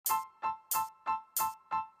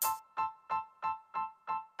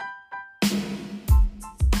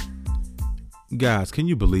Guys, can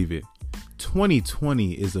you believe it?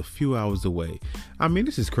 2020 is a few hours away. I mean,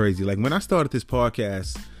 this is crazy. Like, when I started this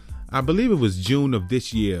podcast, I believe it was June of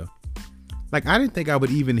this year. Like, I didn't think I would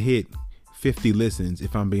even hit 50 listens,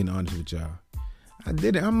 if I'm being honest with y'all. I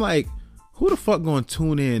did it. I'm like, who the fuck gonna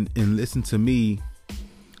tune in and listen to me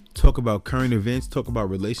talk about current events, talk about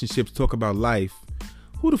relationships, talk about life?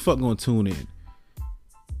 Who the fuck gonna tune in?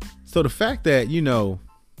 So the fact that,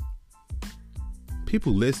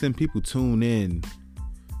 people listen, people tune in,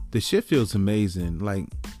 the shit feels amazing. Like,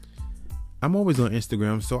 I'm always on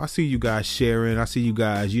Instagram, so I see you guys sharing. I see you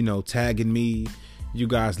guys, tagging me. You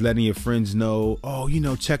guys letting your friends know,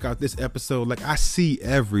 oh, check out this episode. Like, I see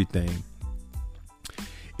everything.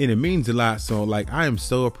 And it means a lot. So, like, I am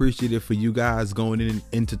so appreciative for you guys going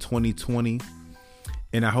into 2020.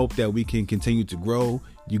 And I hope that we can continue to grow.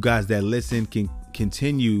 You guys that listen can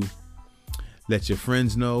continue. Let your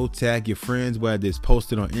friends know, tag your friends, whether it's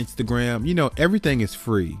posted on Instagram. Everything is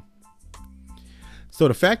free. So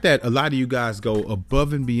the fact that a lot of you guys go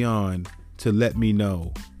above and beyond to let me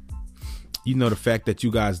know, the fact that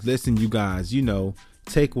you guys listen, you guys,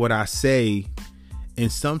 take what I say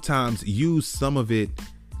and sometimes use some of it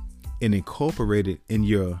and incorporate it in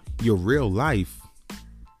your real life.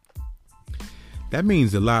 That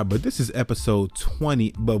means a lot. But this is episode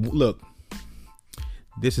 20. But look,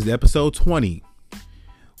 this is episode 20.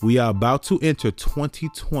 We are about to enter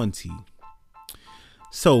 2020.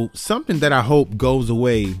 So something that I hope goes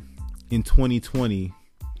away in 2020,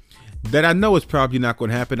 that I know is probably not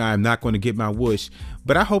going to happen. I am not going to get my wish,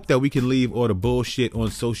 but I hope that we can leave all the bullshit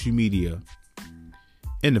on social media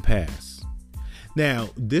in the past. Now,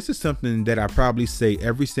 this is something that I probably say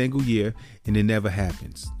every single year, and it never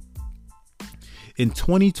happens. In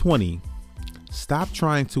 2020, stop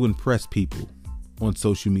trying to impress people on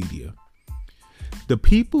social media. The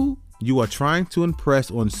people you are trying to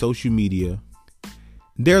impress on social media,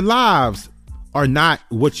 their lives are not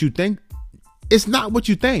what you think. It's not what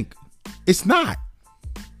you think. It's not.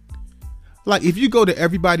 Like, if you go to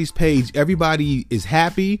everybody's page, everybody is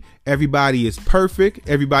happy, everybody is perfect,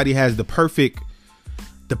 everybody has the perfect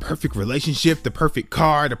relationship, the perfect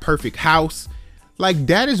car, the perfect house. Like,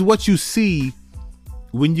 that is what you see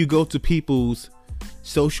when you go to people's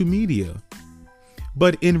social media.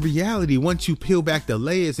 But in reality, once you peel back the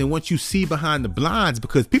layers and once you see behind the blinds,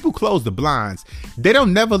 because people close the blinds, they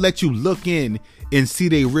don't never let you look in and see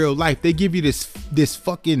their real life. They give you this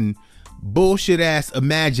fucking bullshit ass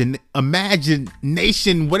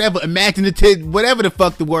imagination, whatever, imaginative, whatever the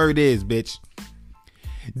fuck the word is, bitch.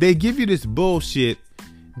 They give you this bullshit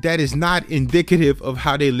that is not indicative of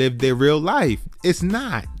how they live their real life. It's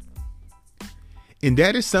not. And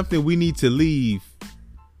that is something we need to leave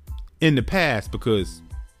in the past, because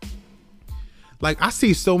like, I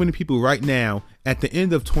see so many people right now at the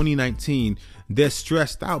end of 2019, they're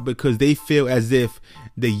stressed out because they feel as if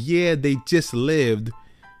the year they just lived,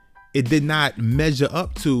 it did not measure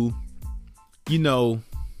up to, the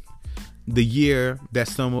year that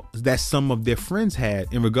some of their friends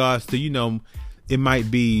had in regards to, it might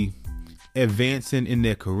be advancing in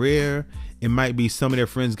their career. It might be some of their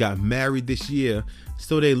friends got married this year.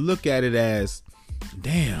 So they look at it as,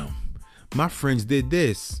 damn, my friends did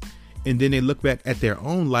this. And then they look back at their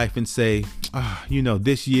own life and say,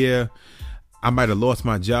 this year I might have lost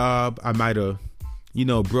my job. I might have,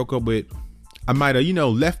 broke up with, I might have,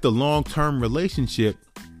 left a long-term relationship,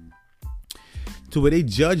 to where they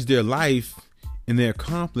judge their life and their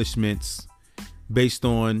accomplishments based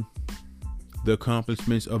on the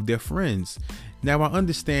accomplishments of their friends. Now, I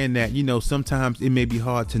understand that, sometimes it may be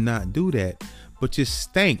hard to not do that, but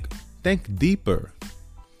just think deeper.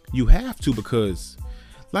 You have to, because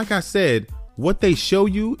like I said, what they show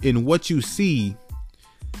you and what you see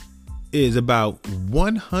is about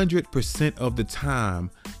 100% of the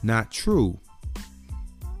time not true.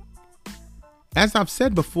 As I've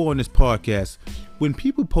said before in this podcast, when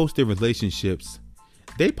people post their relationships,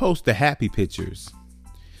 they post the happy pictures.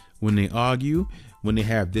 When they argue, when they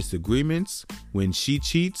have disagreements, when she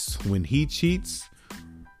cheats, when he cheats,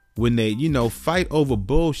 when they, fight over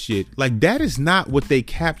bullshit. Like, that is not what they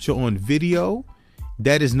capture on video.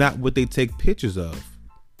 That is not what they take pictures of.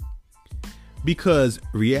 Because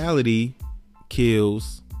reality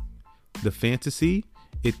kills the fantasy.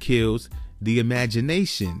 It kills the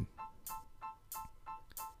imagination.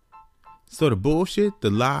 So the bullshit,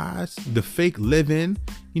 the lies, the fake living,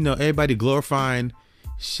 everybody glorifying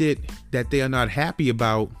shit that they are not happy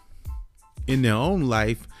about in their own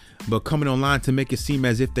life, but coming online to make it seem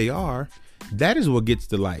as if they are, that is what gets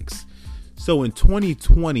the likes. So in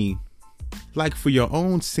 2020, like, for your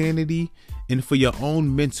own sanity and for your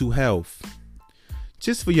own mental health,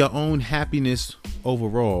 just for your own happiness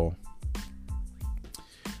overall.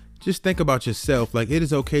 Just think about yourself. Like, it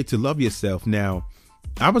is okay to love yourself. Now,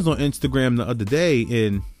 I was on Instagram the other day,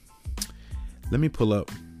 and let me pull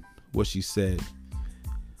up what she said.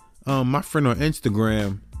 My friend on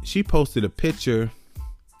Instagram, she posted a picture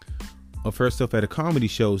of herself at a comedy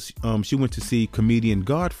show. She went to see comedian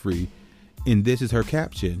Godfrey, and this is her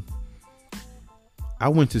caption. I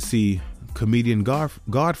went to see comedian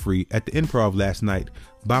Godfrey at the Improv last night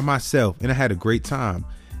by myself, and I had a great time.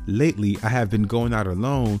 Lately, I have been going out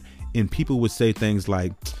alone, and people would say things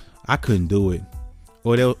like, I couldn't do it.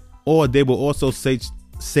 Or they will also say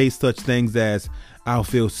such things as, I'll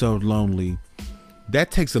feel so lonely. That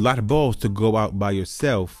takes a lot of balls to go out by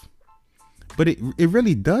yourself. But it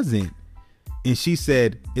really doesn't. And she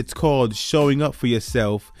said, it's called showing up for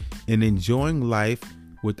yourself and enjoying life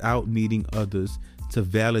without needing others to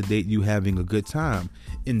validate you having a good time.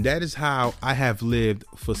 And that is how I have lived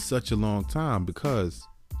for such a long time, because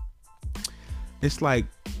it's like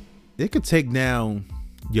it could take down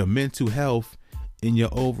your mental health and your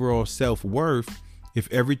overall self-worth if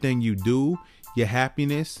everything you do, your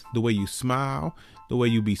happiness, the way you smile, the way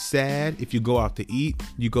you be sad, if you go out to eat,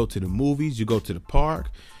 you go to the movies, you go to the park,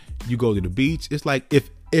 you go to the beach. It's like if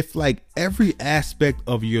like every aspect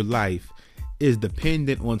of your life is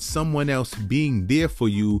dependent on someone else being there for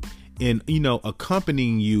you and, you know,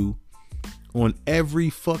 accompanying you on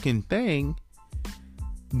every fucking thing,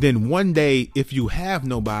 then one day, if you have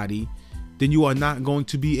nobody, then you are not going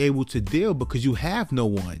to be able to deal because you have no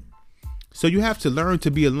one. So you have to learn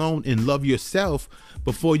to be alone and love yourself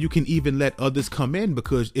before you can even let others come in.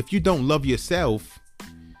 Because if you don't love yourself,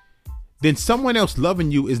 then someone else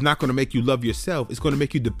loving you is not going to make you love yourself. It's going to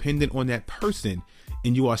make you dependent on that person,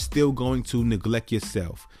 and you are still going to neglect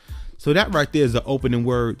yourself. So that right there is the opening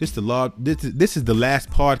word. This is the last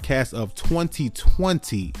podcast of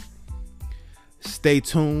 2020. Stay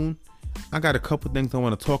tuned. I got a couple things I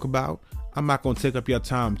want to talk about. I'm not going to take up your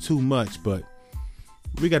time too much, but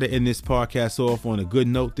we got to end this podcast off on a good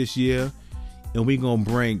note this year, and we're going to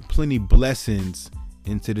bring plenty blessings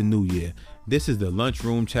into the new year. This is the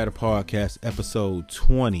Lunchroom Chatter Podcast, episode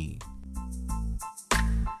 20.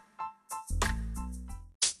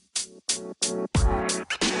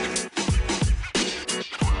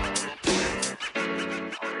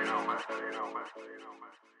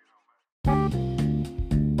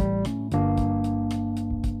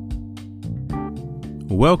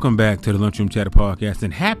 Welcome back to the Lunchroom Chatter Podcast,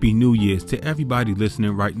 and Happy New Year's to everybody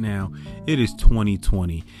listening right now. It is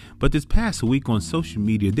 2020, but this past week on social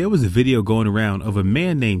media, there was a video going around of a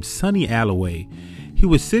man named Sonny Alloway. He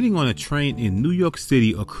was sitting on a train in New York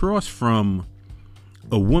City across from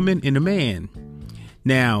a woman and a man.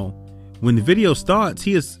 Now, when the video starts,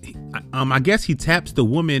 I guess he taps the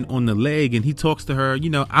woman on the leg and he talks to her.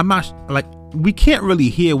 You know, we can't really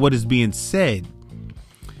hear what is being said.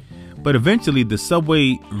 But eventually the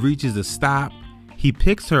subway reaches a stop. He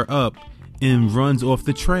picks her up and runs off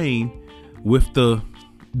the train with the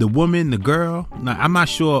woman, the girl. Now, I'm not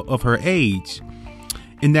sure of her age.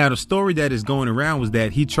 And now the story that is going around was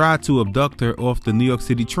that he tried to abduct her off the New York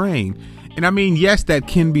City train. And I mean, yes, that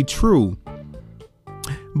can be true.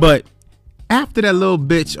 But after that little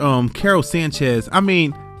bitch, Carol Sanchez, I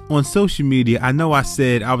mean, on social media, I know I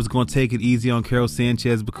said I was going to take it easy on Carol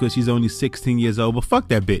Sanchez because she's only 16 years old, but fuck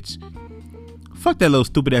that bitch. Fuck that little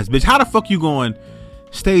stupid ass bitch. How the fuck you going to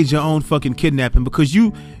stage your own fucking kidnapping because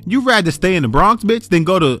you rather stay in the Bronx, bitch, than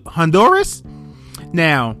go to Honduras?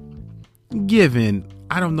 Now, given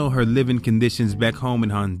I don't know her living conditions back home in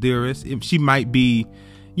Honduras, if she might be,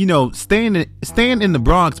 you know, staying in the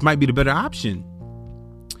Bronx might be the better option.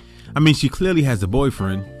 I mean, she clearly has a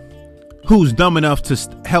boyfriend who's dumb enough to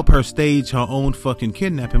help her stage her own fucking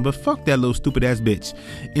kidnapping, but fuck that little stupid ass bitch.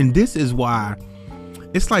 And this is why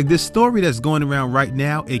it's like this story that's going around right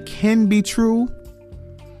now, it can be true,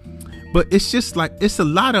 but it's just like, it's a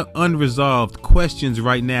lot of unresolved questions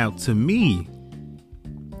right now to me,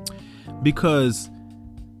 because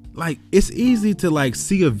like, it's easy to like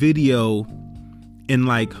see a video and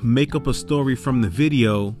like make up a story from the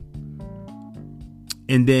video.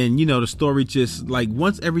 And then, you know, the story just like,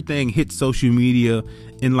 once everything hits social media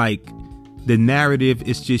and like the narrative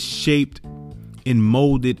is just shaped and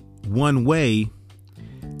molded one way,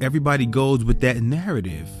 everybody goes with that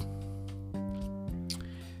narrative.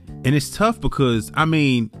 And it's tough because, I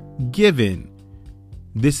mean, given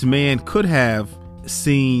this man could have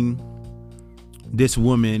seen this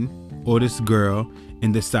woman or this girl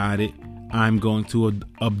and decided, I'm going to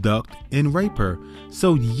abduct and rape her.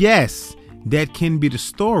 So yes, that can be the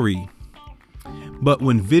story. But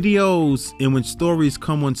when videos and when stories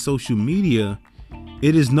come on social media,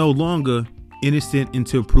 it is no longer innocent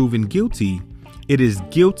until proven guilty. It is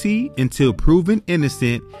guilty until proven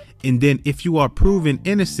innocent. And then if you are proven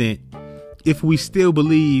innocent, if we still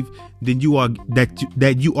believe then you are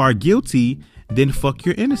that you are guilty, then fuck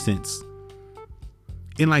your innocence.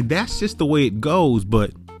 And like, that's just the way it goes.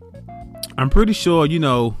 But I'm pretty sure, you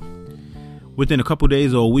know, within a couple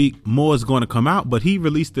days or a week, more is going to come out. But he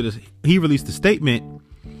released a statement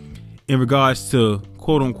in regards to,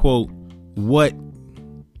 quote unquote, what,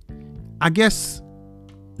 I guess,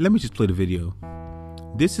 let me just play the video.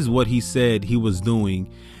 This is what he said he was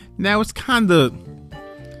doing. Now it's kind of,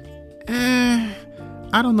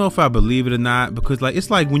 I don't know if I believe it or not, because like, it's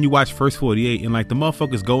like when you watch First 48 and like the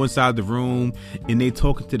motherfuckers go inside the room and they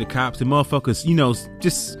talking to the cops and motherfuckers, you know,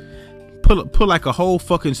 just put like a whole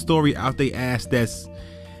fucking story out they ass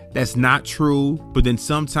that's not true. But then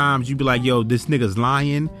sometimes you be like, yo, this nigga's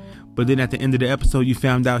lying. But then at the end of the episode, you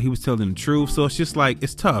found out he was telling the truth. So it's just like,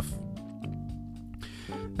 it's tough.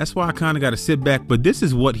 That's why I kind of got to sit back. But this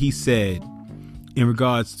is what he said in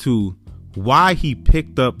regards to why he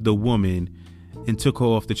picked up the woman and took her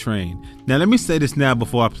off the train. Now, let me say this now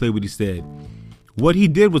before I play what he said. What he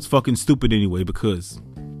did was fucking stupid anyway, because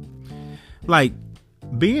like,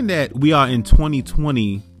 being that we are in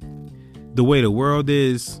 2020, the way the world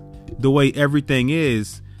is, the way everything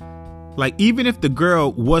is, like, even if the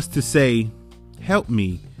girl was to say, help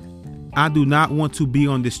me, I do not want to be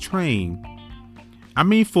on this train. I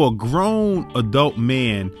mean, for a grown adult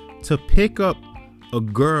man to pick up a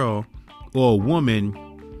girl or a woman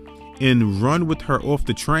and run with her off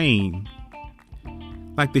the train,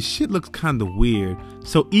 like, the shit looks kind of weird.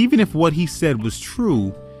 So even if what he said was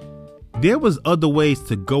true, there was other ways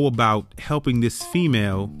to go about helping this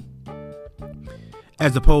female,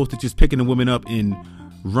 as opposed to just picking a woman up and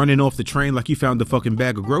running off the train like you found a fucking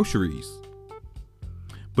bag of groceries.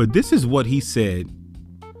 But this is what he said.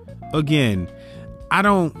 Again, I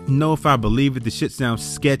don't know if I believe it. The shit sounds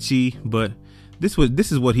sketchy, but this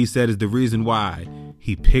is what he said is the reason why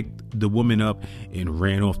he picked the woman up and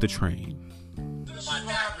ran off the train.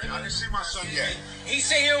 I didn't see my son yet. He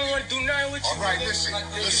said he don't want to do nothing with you. All right, listen.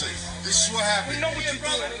 This is what happened. We know what you're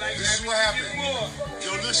doing. This is what happened.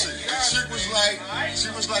 Yo, listen. The chick was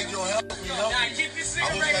like, yo, help me, help me.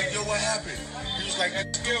 I was like, yo, what happened? He was like,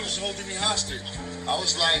 that girl was holding me hostage. I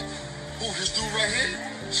was like, who, this dude right here?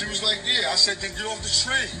 She was like, yeah. I said, then get off the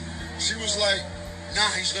train. She was like, nah,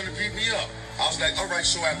 he's gonna beat me up. I was like, all right,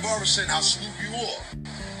 so at Morrison, I'll scoop you off.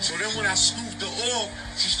 So then when I scooped her off,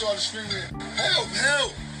 she started screaming, help,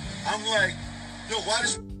 help. I'm like, yo, why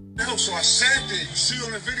this help? So I sat there. You see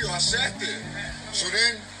on the video, I sat there. So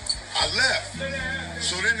then I left.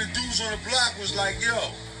 So then the dudes on the block was like, yo,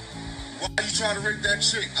 why you trying to rape that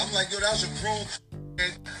chick? I'm like, yo, that was a grown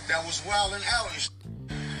that was wilding out.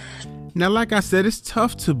 Now, like I said, it's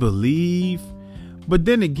tough to believe. But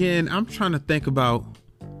then again, I'm trying to think about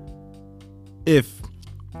if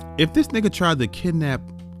this nigga tried to kidnap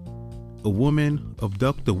a woman,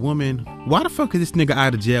 abduct a woman, why the fuck is this nigga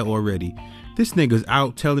out of jail already? This nigga's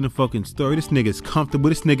out telling the fucking story. This nigga's comfortable.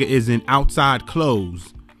 This nigga is in outside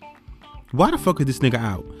clothes. Why the fuck is this nigga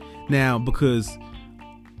out? Now, because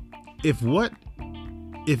if what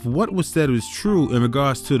was said was true in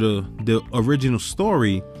regards to the original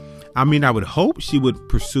story, I mean, I would hope she would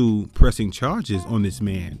pursue pressing charges on this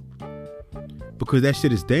man, because that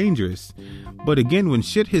shit is dangerous. But again, when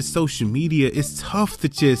shit hits social media, it's tough to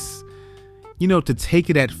just, you know, to take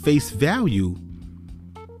it at face value.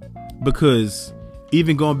 Because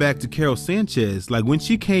even going back to Carol Sanchez, like when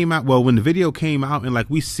she came out, well, when the video came out and like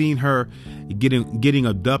we seen her getting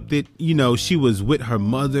abducted, you know, she was with her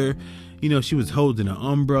mother, you know, she was holding an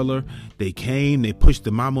umbrella. They came, they pushed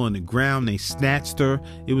the mama on the ground, they snatched her.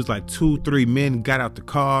 It was like 2-3 men got out the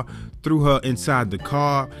car, threw her inside the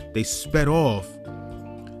car, they sped off.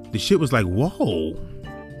 The shit was like, whoa.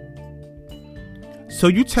 So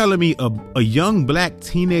you telling me a young black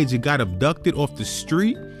teenager got abducted off the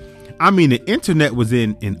street? I mean, the internet was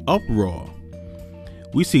in an uproar.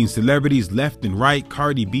 We seen celebrities left and right,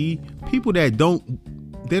 Cardi B, people that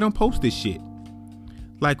don't post this shit.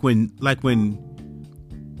 Like when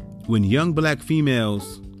young black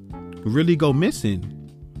females really go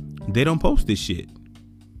missing, they don't post this shit.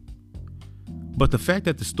 But the fact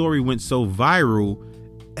that the story went so viral,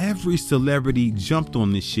 every celebrity jumped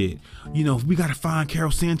on this shit. You know, we gotta find Carol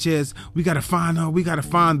Sanchez. We gotta find her. We gotta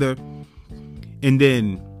find her. And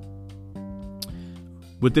then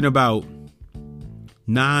within about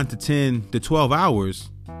 9 to 10 to 12 hours,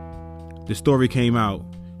 the story came out.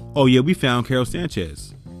 Oh yeah, we found Carol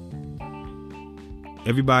Sanchez.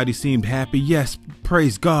 Everybody seemed happy. Yes,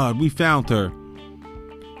 praise God, we found her.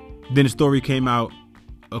 Then the story came out.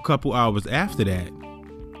 a couple hours after that.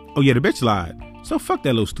 Oh yeah, the bitch lied. So fuck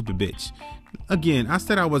that little stupid bitch. Again, I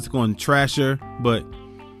said I wasn't going to trash her, but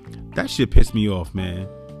that shit pissed me off, man.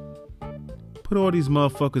 Put all these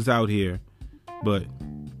motherfuckers out here. But,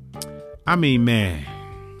 I mean, man.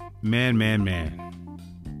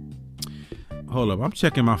 Hold up, I'm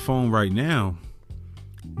checking my phone right now.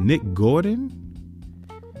 Nick Gordon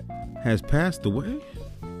has passed away.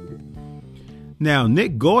 Now,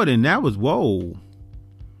 Nick Gordon, that was, whoa.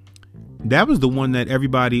 That was the one that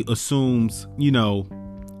everybody assumes, you know,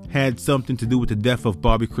 had something to do with the death of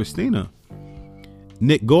Bobby Christina.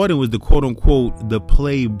 Nick Gordon was the quote unquote the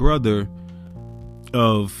play brother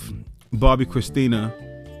of Bobby Christina.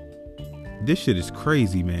 This shit is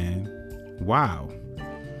crazy, man. Wow.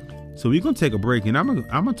 So we're gonna take a break, and I'm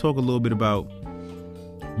gonna talk a little bit about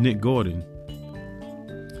Nick Gordon.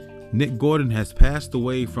 Nick Gordon has passed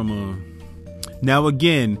away from now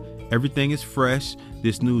again, everything is fresh.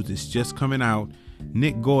 This news is just coming out.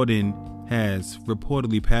 Nick Gordon has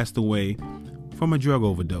reportedly passed away from a drug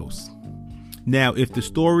overdose. Now, if the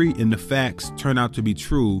story and the facts turn out to be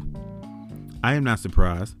true, I am not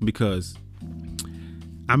surprised because,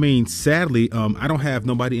 I mean, sadly, I don't have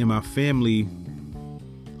nobody in my family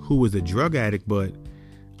who was a drug addict, but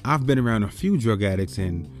I've been around a few drug addicts,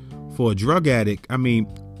 and for a drug addict, I mean,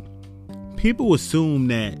 people assume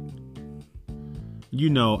that, you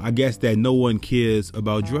know, I guess that no one cares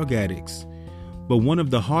about drug addicts. But one of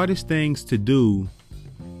the hardest things to do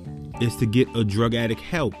is to get a drug addict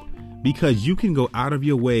help, because you can go out of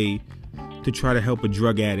your way to try to help a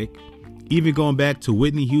drug addict. Even going back to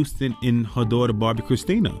Whitney Houston and her daughter Bobby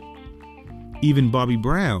Christina, even Bobby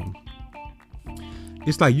Brown.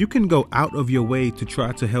 It's like you can go out of your way to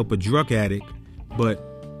try to help a drug addict, but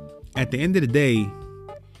at the end of the day,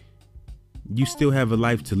 you still have a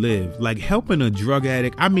life to live. Like helping a drug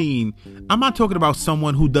addict. I mean, I'm not talking about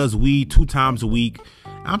someone who does weed 2 times a week.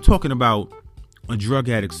 I'm talking about a drug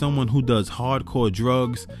addict, someone who does hardcore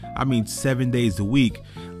drugs. I mean, 7 days a week.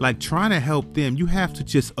 Like trying to help them, you have to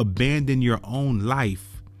just abandon your own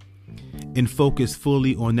life and focus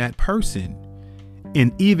fully on that person.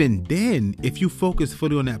 And even then, if you focus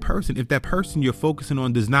fully on that person, if that person you're focusing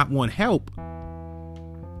on does not want help,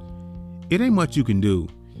 it ain't much you can do.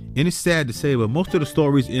 And it's sad to say, but most of the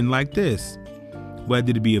stories end like this.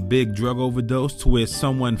 Whether it be a big drug overdose to where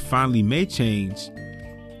someone finally may change.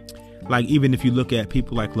 Like even if you look at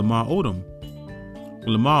people like Lamar Odom.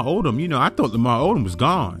 Lamar Odom, you know, I thought Lamar Odom was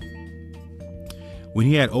gone. When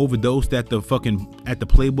he had overdosed at the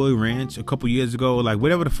Playboy Ranch a couple years ago, like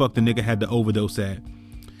whatever the fuck the nigga had to overdose at.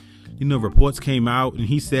 You know, reports came out and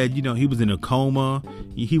he said, you know, he was in a coma.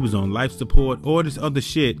 He was on life support, all this other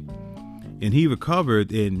shit. And he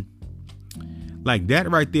recovered, and like that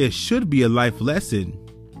right there should be a life lesson.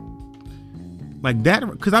 Like that,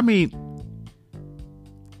 because I mean,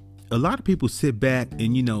 a lot of people sit back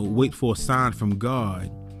and, you know, wait for a sign from God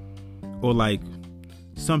or like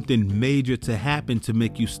something major to happen to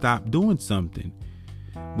make you stop doing something.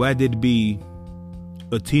 Whether it be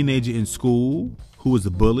a teenager in school who was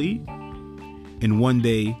a bully and one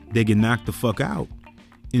day they get knocked the fuck out.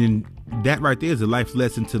 And that right there is a life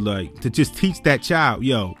lesson to just teach that child,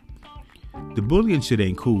 yo, the bullying shit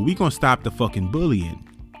ain't cool. We gonna stop the fucking bullying.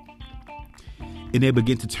 And they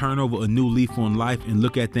begin to turn over a new leaf on life and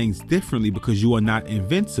look at things differently because you are not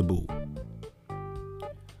invincible.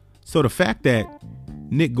 So the fact that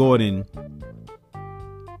Nick Gordon,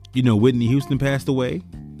 you know, Whitney Houston passed away,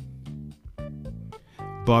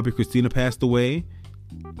 Bobby Christina passed away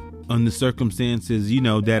under circumstances, you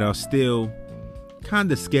know, that are still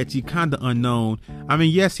kind of sketchy, kind of unknown. I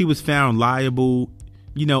mean, yes, he was found liable,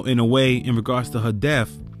 you know, in a way in regards to her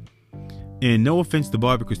death. And no offense to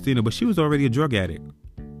Bobby Christina, but she was already a drug addict.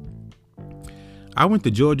 I went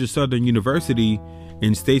to Georgia Southern University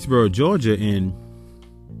in Statesboro, Georgia, and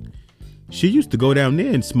she used to go down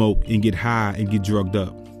there and smoke and get high and get drugged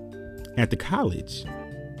up at the college.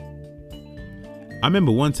 I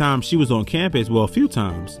remember one time she was on campus, well, a few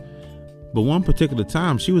times, but one particular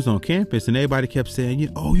time she was on campus and everybody kept saying,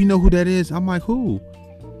 oh, you know who that is? I'm like, who?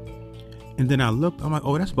 And then I looked, I'm like,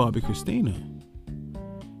 oh, that's Bobby Christina.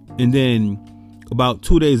 And then about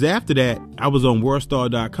 2 days after that, I was on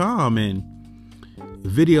worldstar.com and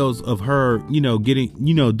videos of her, you know, getting,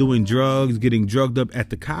 you know, doing drugs, getting drugged up at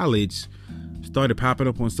the college started popping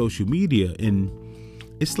up on social media. And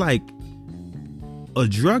it's like a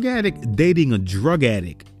drug addict dating a drug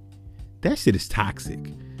addict. That shit is toxic.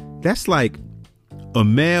 That's like a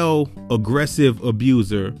male aggressive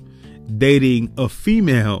abuser dating a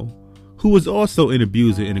female who was also an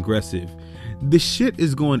abuser and aggressive. The shit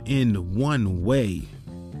is going in one way.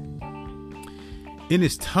 And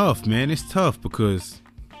it's tough, man. It's tough because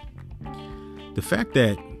the fact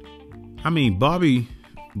that, I mean, Bobby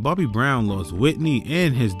Brown lost Whitney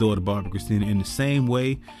and his daughter Barbara Christina in the same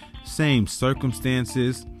way, same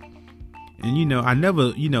circumstances. And, you know, I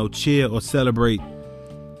never, you know, cheer or celebrate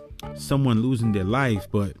someone losing their life,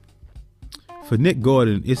 but for Nick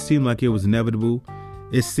Gordon, it seemed like it was inevitable.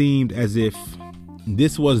 It seemed as if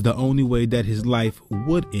this was the only way that his life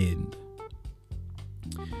would end.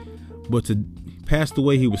 But passed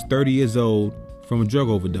away, he was 30 years old from a drug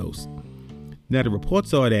overdose. Now, the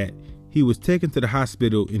reports are that he was taken to the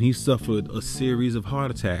hospital and he suffered a series of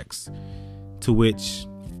heart attacks to which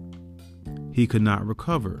he could not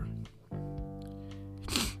recover.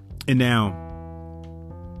 And now,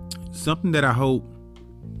 something that I hope,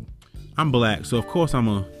 I'm black, so of course I'm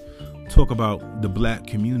going to talk about the black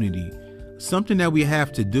community. Something that we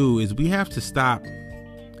have to do is we have to stop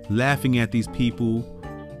laughing at these people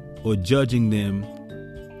or judging them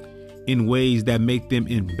in ways that make them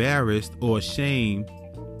embarrassed or ashamed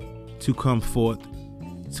to come forth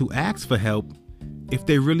to ask for help if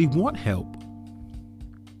they really want help.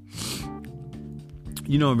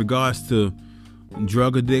 You know, in regards to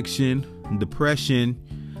drug addiction, depression,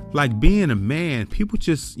 like being a man, people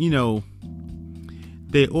just, you know,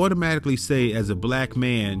 they automatically say as a black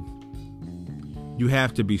man, you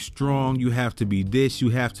have to be strong, you have to be this, you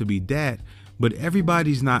have to be that. But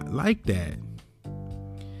everybody's not like that.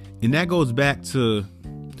 And that goes back to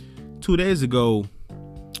 2 days ago.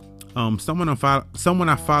 Someone I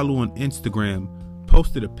follow on Instagram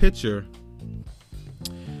posted a picture.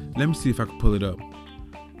 Let me see if I can pull it up.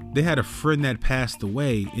 They had a friend that passed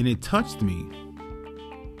away, and it touched me.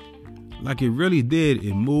 Like, it really did.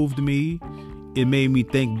 It moved me. It made me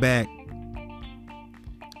think back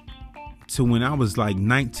to when I was like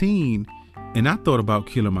 19 and I thought about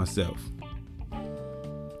killing myself.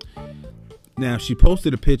 Now, she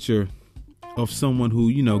posted a picture of someone who,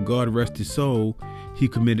 you know, God rest his soul, he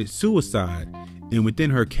committed suicide. And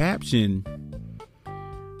within her caption,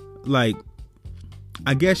 like,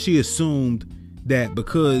 I guess she assumed that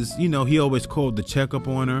because, you know, he always called to check up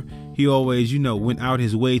on her, he always, you know, went out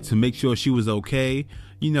his way to make sure she was okay.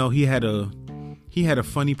 You know, he had a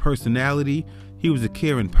funny personality. He was a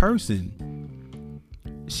caring person.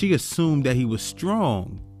 She assumed that he was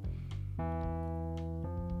strong.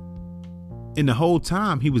 And the whole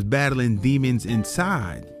time he was battling demons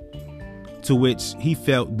inside, to which he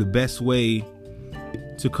felt the best way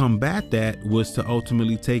to combat that was to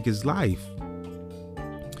ultimately take his life.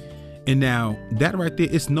 And now that right there,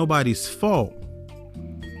 it's nobody's fault,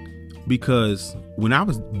 because when I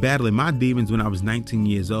was battling my demons when I was 19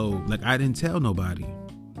 years old, like, I didn't tell nobody.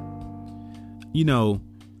 You know,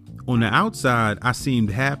 on the outside, I seemed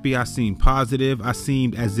happy. I seemed positive. I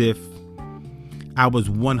seemed as if I was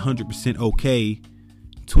 100% okay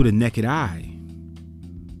to the naked eye.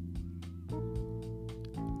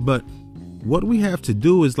 But what we have to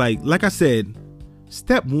do is, like I said,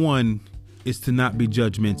 step one is to not be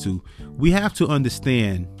judgmental. We have to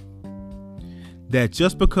understand that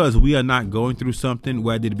just because we are not going through something,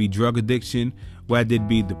 whether it be drug addiction, whether it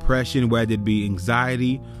be depression, whether it be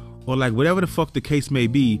anxiety, or like whatever the fuck the case may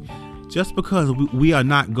be, just because we are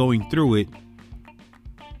not going through it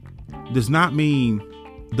does not mean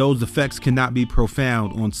those effects cannot be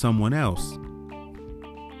profound on someone else.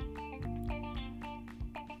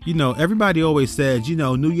 You know, everybody always says, you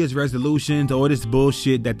know, New Year's resolutions, all this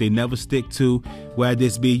bullshit that they never stick to, where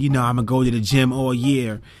this be, you know, I'm gonna go to the gym all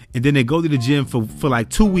year, and then they go to the gym for like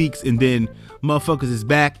 2 weeks, and then motherfuckers is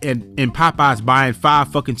back and Popeye's buying 5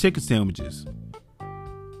 fucking chicken sandwiches.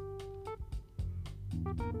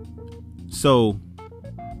 So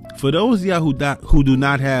for those of y'all who do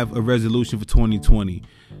not have a resolution for 2020,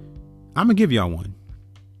 I'm gonna give y'all one.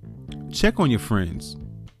 Check on your friends.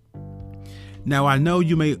 Now, I know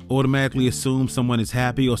you may automatically assume someone is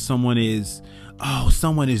happy or someone is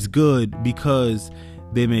good because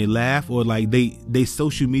they may laugh, or like they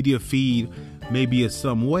social media feed maybe a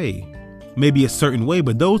certain way,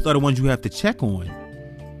 but those are the ones you have to check on.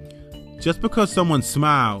 Just because someone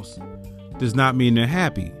smiles does not mean they're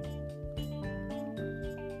happy.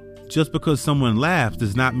 Just because someone laughs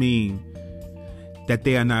does not mean that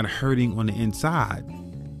they are not hurting on the inside.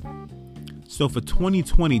 So for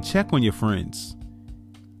 2020, check on your friends.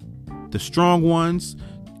 The strong ones,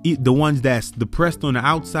 the ones that's depressed on the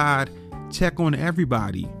outside, check on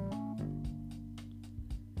everybody.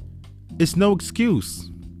 It's no excuse.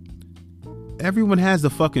 Everyone has a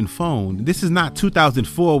fucking phone. This is not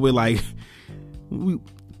 2004 where like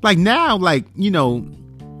now, like, you know,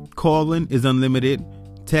 calling is unlimited.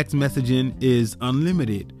 Text messaging is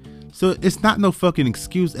unlimited. So it's not no fucking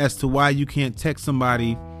excuse as to why you can't text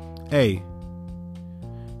somebody, hey,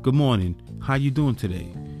 good morning, how you doing today?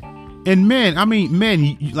 And men,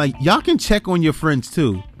 like, y'all can check on your friends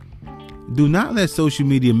too. Do not let social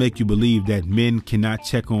media make you believe that men cannot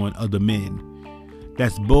check on other men.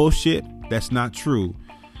 That's bullshit. That's not true.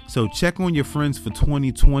 So check on your friends for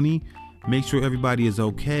 2020. Make sure everybody is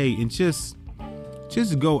okay, and just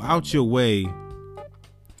go out your way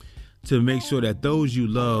to make sure that those you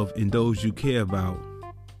love and those you care about,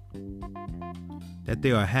 that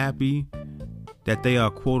they are happy, that they are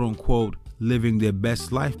quote unquote living their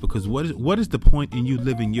best life. Because what is the point in you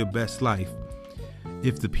living your best life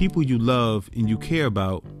if the people you love and you care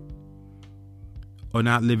about are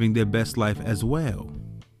not living their best life as well?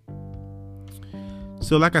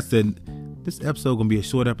 So like I said, this episode gonna be a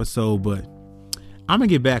short episode, but I'm gonna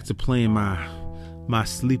get back to playing my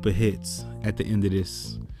sleeper hits at the end of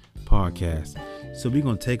this podcast. So we're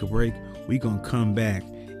gonna take a break. We're gonna come back,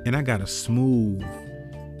 and I got a smooth,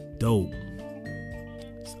 dope.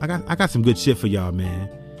 I got some good shit for y'all, man.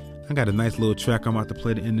 I got a nice little track I'm about to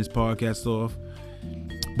play to end this podcast off.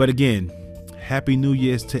 But again, Happy New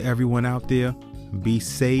Year's to everyone out there. Be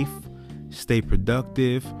safe, stay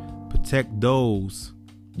productive, protect those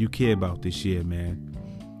you care about this year, man.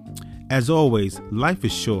 As always, life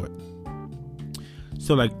is short.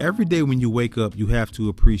 So like every day when you wake up, you have to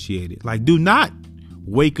appreciate it. Like, do not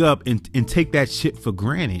wake up and take that shit for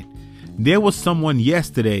granted. There was someone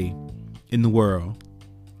yesterday in the world,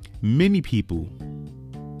 many people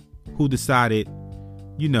who decided,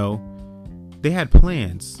 they had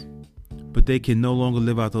plans, but they can no longer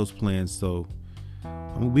live out those plans. So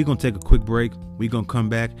we're going to take a quick break. We're going to come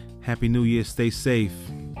back. Happy New Year. Stay safe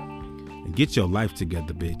and get your life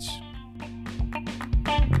together, bitch.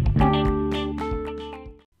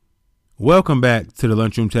 Welcome back to the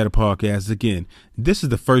Lunchroom Chatter Podcast. Again, this is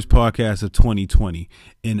the first podcast of 2020,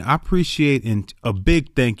 and I appreciate and a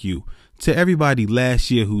big thank you to everybody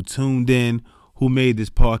last year who tuned in, who made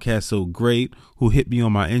this podcast so great, who hit me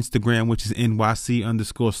on my Instagram, which is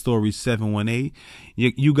NYC_stories718.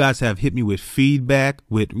 You guys have hit me with feedback,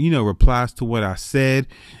 with, replies to what I said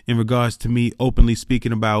in regards to me openly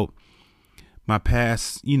speaking about my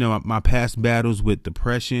past, my past battles with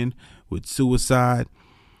depression, with suicide.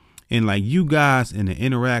 And like, you guys and the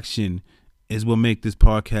interaction is what make this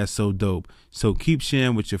podcast so dope. So keep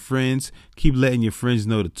sharing with your friends. Keep letting your friends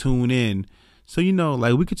know to tune in. So,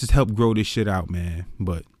 like, we could just help grow this shit out, man.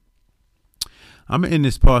 But I'm going to end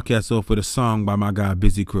this podcast off with a song by my guy,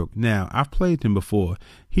 Busy Crook. Now, I've played him before.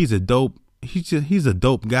 He's a dope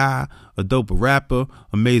guy, a dope rapper,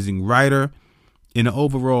 amazing writer, and an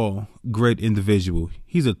overall great individual.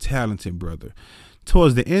 He's a talented brother.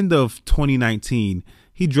 Towards the end of 2019,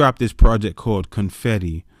 he dropped this project called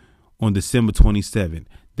Confetti on December 27th.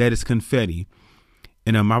 That is Confetti.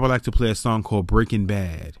 And I would like to play a song called Breaking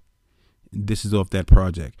Bad. This is off that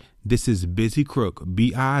project. This is Busy Crook,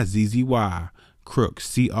 Bizzy Crook, CROOK.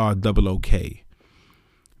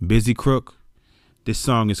 Busy Crook. This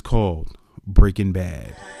song is called Breaking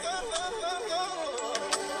Bad.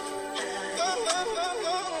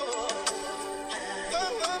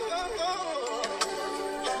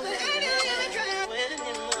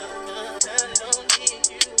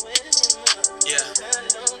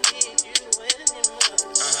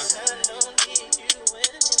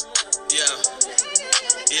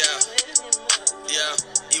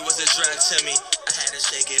 To me, I had to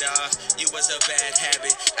shake it off. You was a bad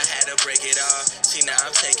habit, I had to break it off. See, now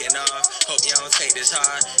I'm taking off. Hope you don't take this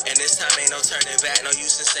hard. And this time ain't no turning back, no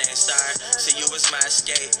use in saying sorry. See, you was my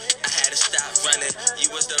escape, I had to stop running. You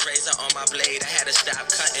was the razor on my blade, I had to stop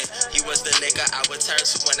cutting. You was the nigga I would turn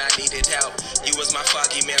to when I needed help. You was my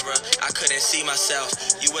foggy mirror, I couldn't see myself.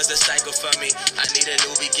 You was the cycle for me, I needed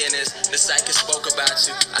new beginnings. The cycle spoke about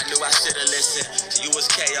you, I knew I should've listened. You was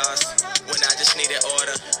chaos, when I just needed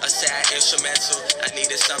order. A sad instrumental, I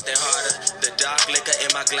needed something harder. The dark liquor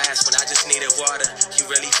in my glass when I just needed water. You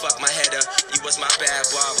really fucked my head up, you was my bad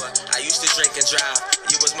barber. I used to drink and drive,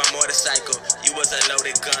 you was my motorcycle. You was a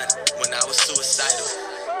loaded gun when I was suicidal.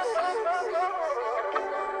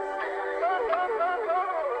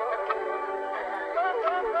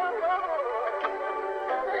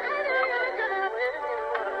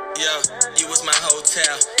 Yo, you was my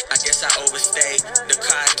hotel, I guess I overstayed. The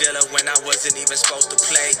car dealer when I wasn't even supposed to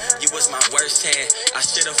play. You was my worst hand, I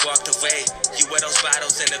should've walked away. You were those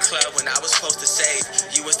bottles in the club when I was supposed to save.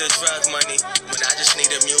 You was the drug money when I just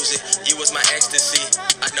needed music. You was my ecstasy,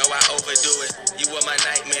 I know I overdo it. You were my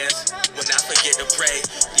nightmares when I forget to pray.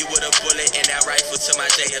 You were the bullet in that rifle to my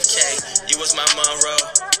JFK. You was my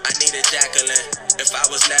Monroe, I needed Jacqueline. If I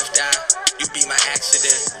was left out, You be my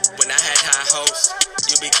accident. When I had high hopes,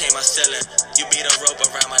 you became my ceiling. You be the rope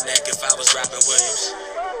around my neck if I was Robin Williams.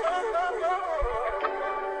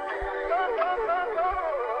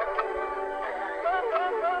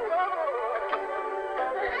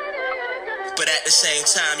 But at the same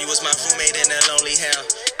time, you was my roommate in a lonely hell.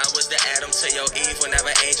 I was the Adam to your Eve whenever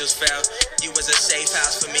angels fell. You was a safe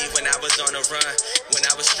house for me when I was on the run. When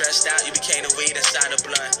I was stressed out, you became the weed inside the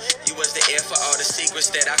blunt. You was the air for all the secrets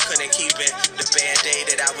that I couldn't keep in. The band-aid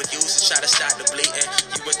that I would use to try to stop the bleeding.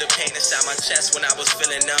 You was the pain inside my chest when I was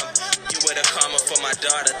feeling numb. You were the karma for my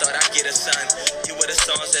daughter, thought I'd get a son. You were the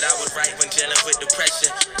songs that I would write when dealing with depression.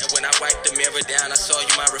 And when I wiped the mirror down, I saw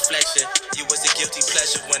you my reflection. You was a guilty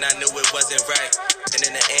pleasure when I knew it wasn't right. And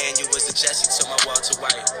in the end, you was the Jesse to my Walter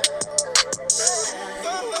White.